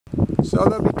So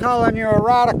they'll be calling you a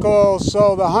radical.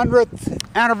 So the 100th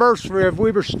anniversary of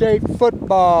Weber State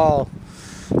football.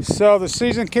 So the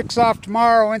season kicks off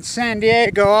tomorrow in San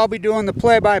Diego. I'll be doing the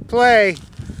play-by-play.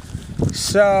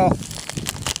 So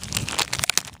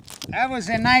that was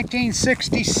in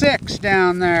 1966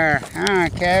 down there. All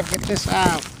right, Kev, get this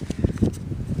out.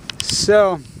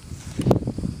 So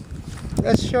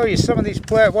let's show you some of these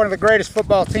one of the greatest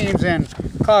football teams in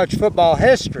college football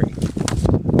history.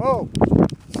 Whoa.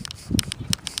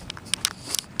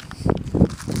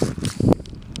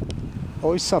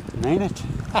 Always something, ain't it?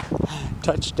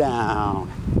 Touchdown.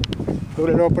 Who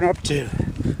did it open up to?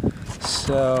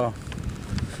 So,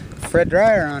 Fred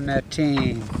Dryer on that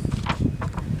team.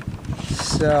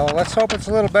 So, let's hope it's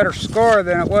a little better score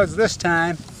than it was this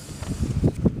time.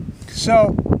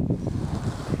 So,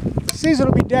 the season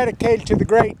will be dedicated to the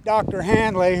great Dr.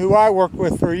 Hanley, who I worked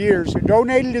with for years, who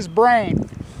donated his brain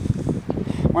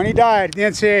when he died at the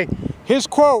NCAA. His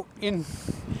quote in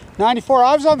 '94,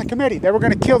 I was on the committee. They were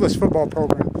going to kill this football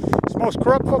program. It's the most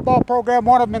corrupt football program,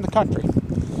 one of them in the country.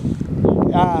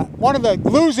 One of the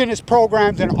losingest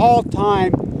programs in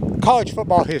all-time college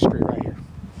football history right here.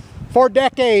 4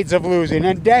 decades of losing,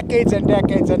 and decades and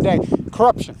decades and decades.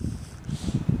 Corruption.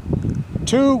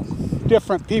 2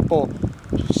 different people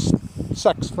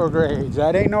sucks for grades.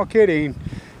 That ain't no kidding.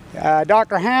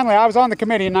 Dr. Hanley, I was on the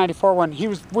committee in '94 when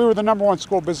we were the #1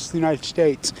 school business in the United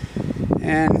States.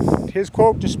 And his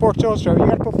quote to Sports Illustrated, you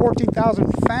got to put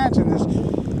 14,000 fans in this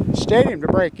stadium to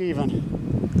break even.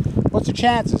 What's the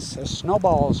chances? A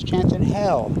snowball's chance in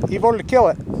hell. He voted to kill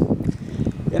it.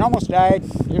 It almost died.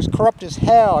 It was corrupt as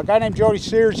hell. A guy named Jody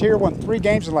Sears here won 3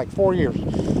 games in like 4 years.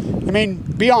 I mean,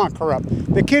 beyond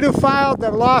corrupt. The kid who filed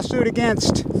the lawsuit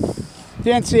against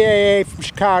the NCAA from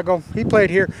Chicago, he played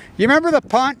here. You remember the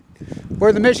punt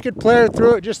where the Michigan player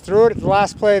just threw it at the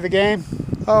last play of the game?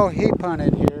 Oh, he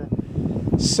punted here.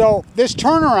 So this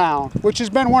turnaround, which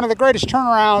has been one of the greatest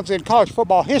turnarounds in college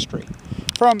football history,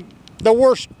 from the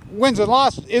worst wins and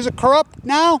losses, is it corrupt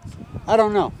now? I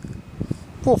don't know.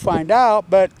 We'll find out,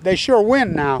 but they sure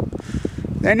win now.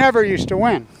 They never used to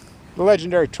win. The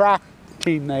legendary track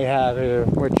team they have here,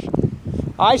 which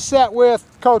I sat with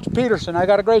Coach Peterson. I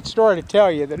got a great story to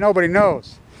tell you that nobody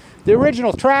knows. The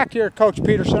original track here, Coach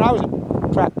Peterson, I was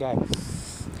a track guy.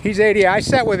 He's 80. I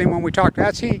sat with him when we talked.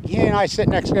 That's he and I sit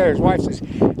next together. His wife says,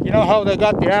 you know how they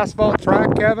got the asphalt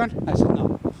track, Kevin? I said,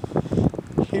 no.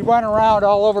 He went around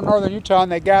all over northern Utah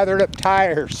and they gathered up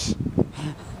tires.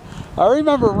 I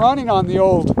remember running on the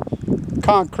old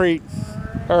concrete,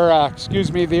 or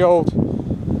the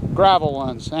old gravel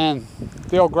ones and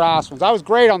the old grass ones. I was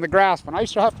great on the grass one. I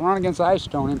used to have to run against Ice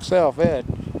Stone himself, Ed.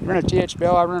 He ran at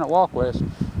THBL, I ran at Walkwest.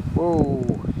 Whoa,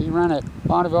 he ran at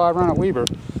Bonneville, I ran at Weber.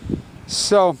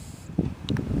 So,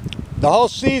 the whole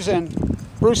season,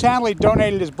 Bruce Hanley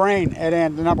donated his brain at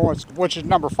the #1, which is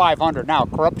number 500 now,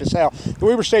 corrupt as hell. The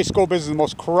Weber State School Business is the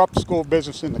most corrupt school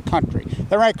business in the country.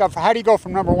 They rank up, how do you go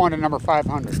from #1 to number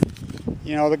 500?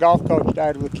 You know, the golf coach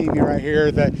died of leukemia right here.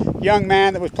 The young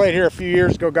man that was played here a few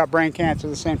years ago got brain cancer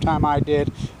the same time I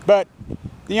did. But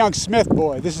the young Smith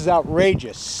boy, this is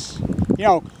outrageous. You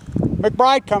know,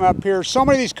 McBride come up here. So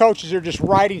many of these coaches are just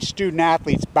riding student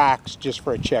athletes' backs just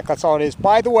for a check. That's all it is.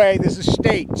 By the way, this is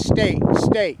state.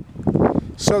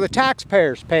 So the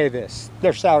taxpayers pay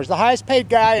their salaries. The highest paid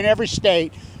guy in every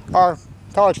state are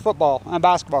college football and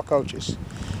basketball coaches.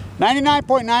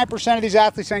 99.9% of these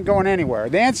athletes ain't going anywhere.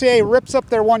 The NCAA rips up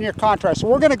their 1-year contract. So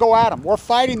we're going to go at them. We're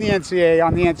fighting the NCAA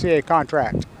on the NCAA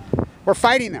contract. We're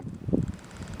fighting them.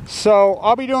 So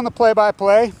I'll be doing the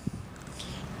play-by-play.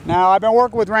 Now, I've been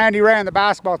working with Randy Ray on the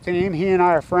basketball team. He and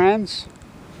I are friends.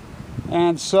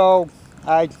 And so,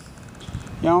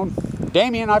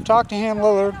 Damien, I've talked to him,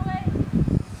 Lillard.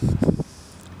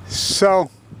 So,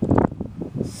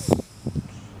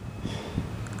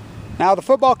 now the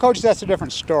football coaches, that's a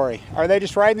different story. Are they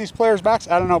just riding these players' backs?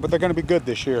 I don't know, but they're going to be good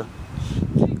this year.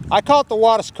 I call it the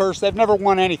Wattis curse. They've never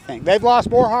won anything. They've lost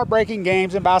more heartbreaking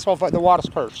games in basketball than the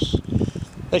Wattis curse.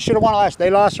 They should have won last. They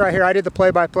lost right here. I did the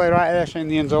play-by-play right actually in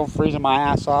the end zone, freezing my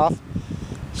ass off.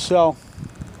 So,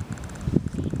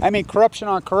 I mean, corruption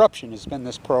on corruption has been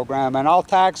this program, and I'll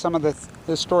tag some of the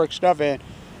historic stuff in.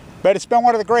 But it's been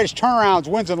one of the greatest turnarounds,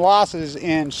 wins and losses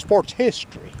in sports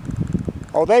history.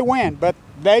 Oh, they win, but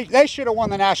they should have won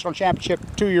the national championship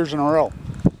 2 years in a row.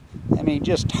 I mean,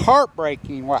 just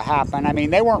heartbreaking what happened. I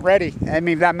mean, they weren't ready. I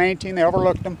mean, that main team, they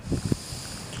overlooked them.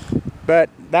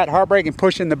 But that heartbreaking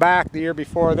push in the back the year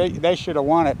before, they should have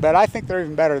won it. But I think they're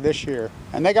even better this year.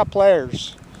 And they got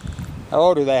players.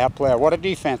 Oh, do they have players? What a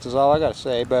defense is all I got to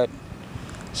say. But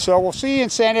so we'll see you in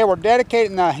San Diego. We're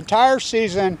dedicating the entire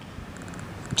season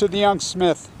to the young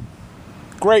Smith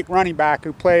great running back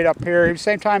who played up here. At the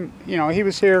same time, you know, he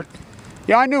was here.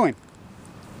 Yeah, I knew him.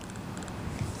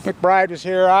 McBride was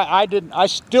here. I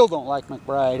still don't like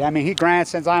McBride. I mean, he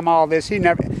grandsons, I'm all this. He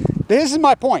never. This is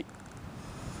my point.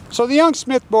 So the young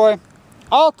Smith boy,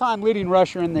 all-time leading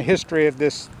rusher in the history of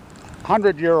this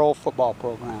 100-year-old football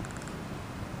program,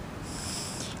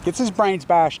 gets his brains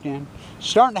bashed in,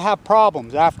 starting to have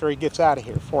problems after he gets out of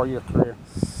here, 4-year career.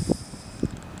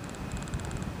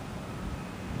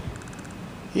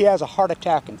 He has a heart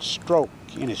attack and stroke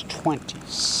in his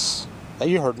 20s.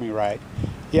 You heard me right.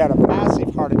 He had a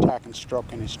massive heart attack and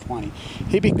stroke in his 20s.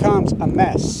 He becomes a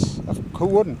mess. Who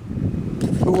wouldn't?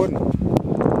 Who wouldn't?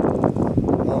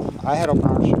 Well, I had open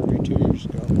heart surgery 2 years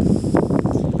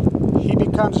ago. He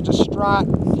becomes distraught.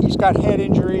 He's got head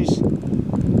injuries.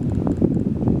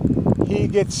 He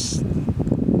gets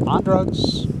on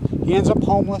drugs. He ends up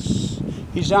homeless.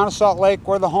 He's down in Salt Lake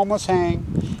where the homeless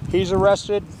hang. He's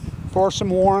arrested for some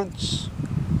warrants.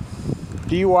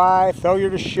 DUI, failure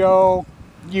to show.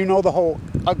 You know the whole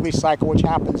ugly cycle which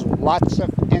happens with lots of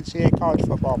NCAA college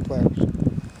football players.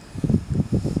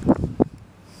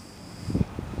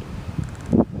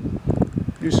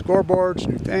 New scoreboards,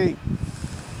 new thing.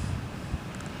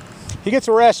 He gets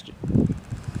arrested.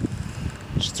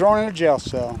 He's thrown in a jail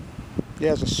cell. He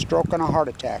has a stroke and a heart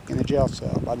attack in the jail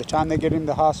cell. By the time they get him to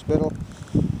the hospital,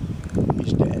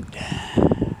 he's dead.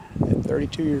 At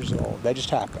 32 years old. That just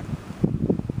happened.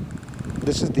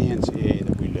 This is the NCAA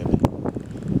that we live in.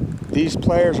 These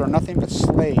players are nothing but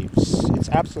slaves. It's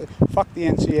absolutely, fuck the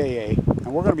NCAA.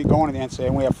 And we're going to be going to the NCAA.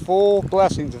 And we have full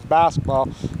blessings of basketball,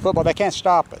 football. They can't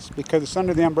stop us because it's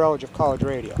under the umbrella of college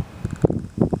radio.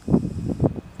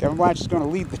 Devin Blanchard is going to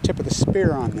lead the tip of the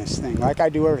spear on this thing, like I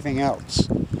do everything else.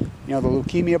 You know, the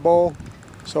Leukemia Bowl.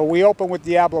 So we open with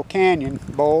Diablo Canyon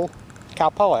Bowl.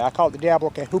 Cal Poly. I call it the Diablo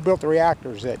Canyon. Who built the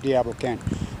reactors at Diablo Canyon?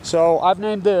 So I've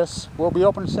named this. We'll be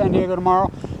opening in San Diego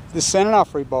tomorrow. The San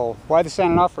Onofre Bowl. Why the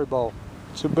San Onofre Bowl?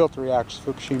 It's who built the reactors,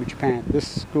 Fukushima, Japan.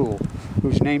 This school,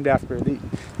 who's named after the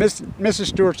Mrs.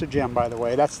 Stewart's a gem, by the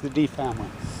way. That's the D family.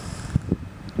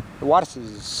 The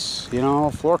Wattises, you know,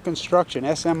 floor construction,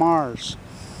 SMRs.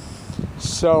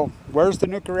 So where's the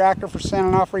nuclear reactor for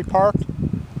San Onofre parked?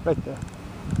 Right there.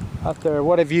 Up there.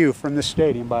 What a view from this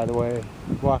stadium, by the way.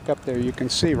 You walk up there, you can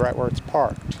see right where it's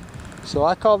parked. So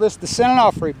I call this the San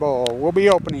Onofre Bowl. We'll be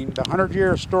opening the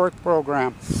 100-year historic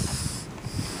program.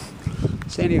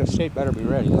 San Diego State better be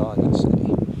ready, all I gotta say.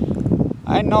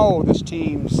 I know this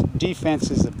team's defense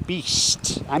is a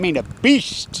beast. I mean a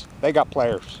beast. They got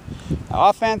players.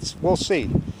 Offense, we'll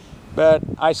see. But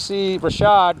I see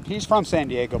Rashad, he's from San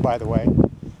Diego, by the way.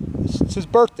 It's his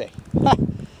birthday.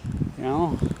 You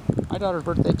know, my daughter's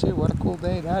birthday too. What a cool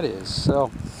day that is.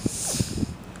 So,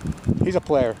 he's a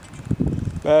player.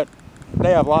 But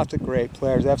they have lots of great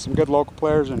players. They have some good local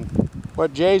players. And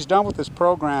what Jay's done with this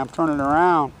program, turning it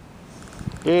around,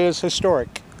 is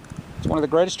historic. It's one of the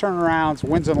greatest turnarounds,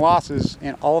 wins and losses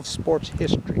in all of sports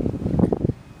history.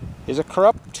 Is it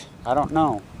corrupt? I don't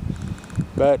know.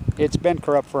 But it's been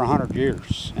corrupt for 100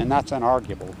 years, and that's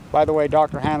unarguable. By the way,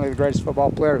 Dr. Hanley, the greatest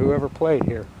football player who ever played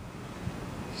here.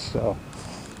 So,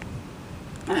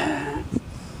 here,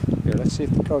 let's see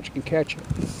if the coach can catch it.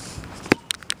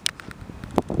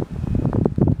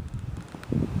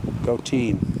 Go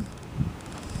team.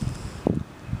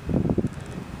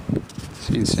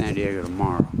 See you in San Diego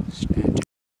tomorrow. Stand